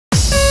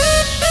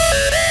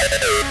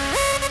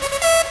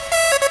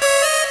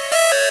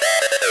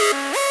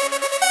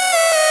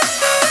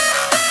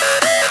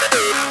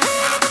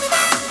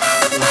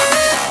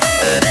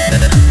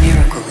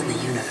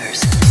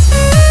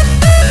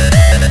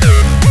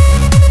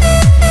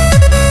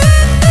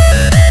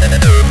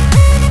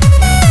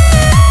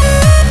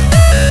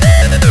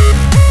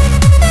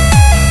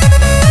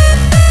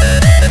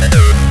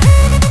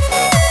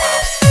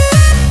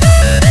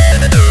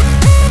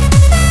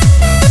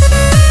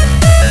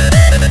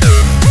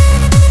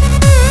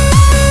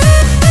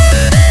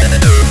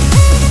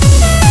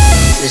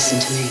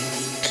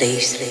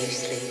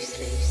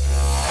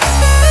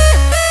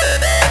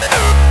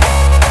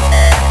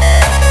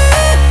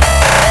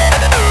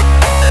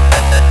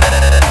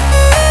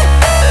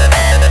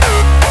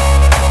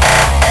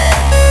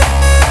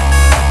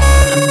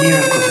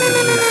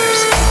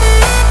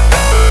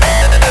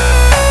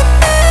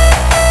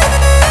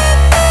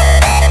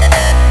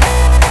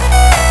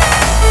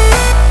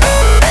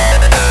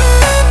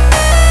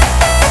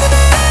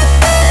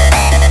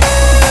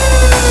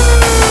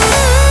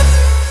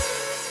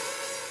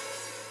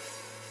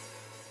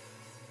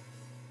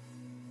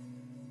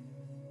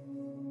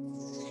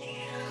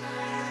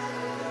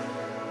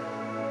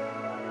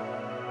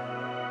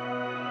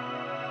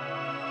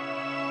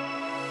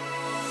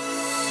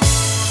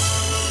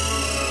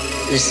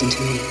Listen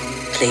to me,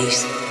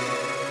 please.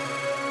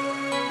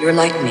 You're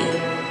like me,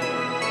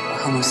 a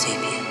Homo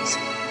sapiens,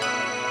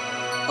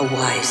 a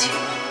wise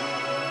human.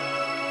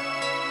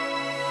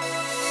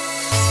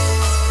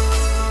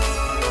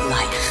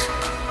 Life,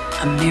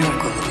 a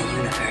miracle in the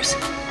universe.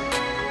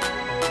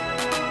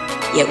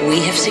 Yet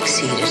we have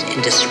succeeded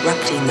in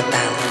disrupting the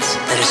balance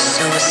that is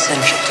so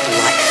essential to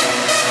life.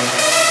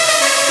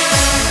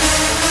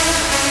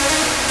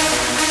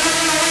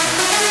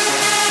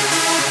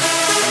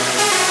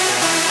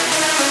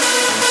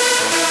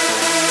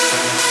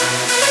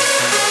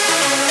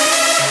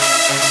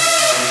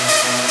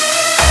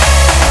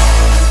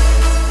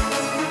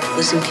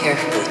 Listen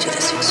carefully to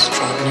this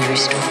extraordinary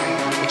story,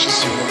 which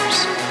is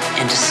yours,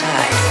 and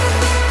decide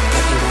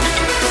what you want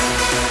to do.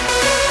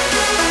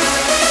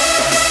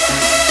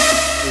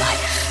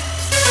 Life.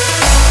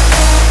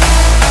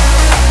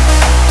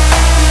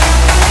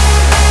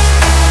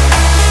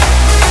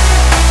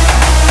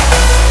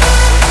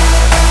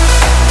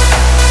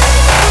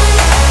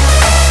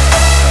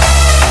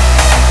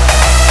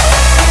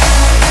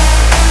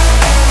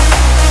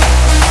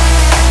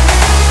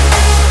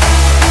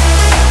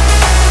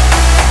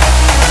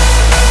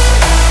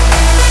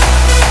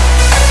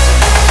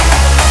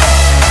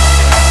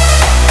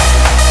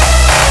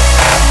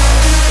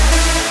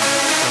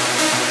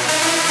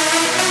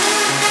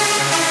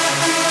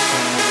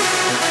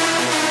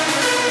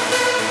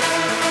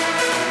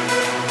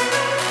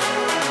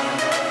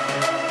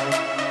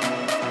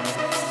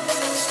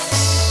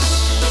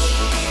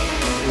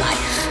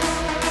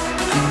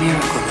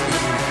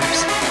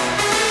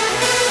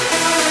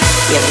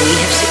 Yet we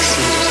have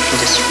succeeded in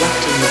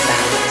disrupting the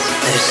balance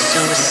that is so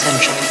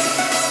essential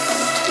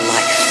to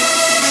life.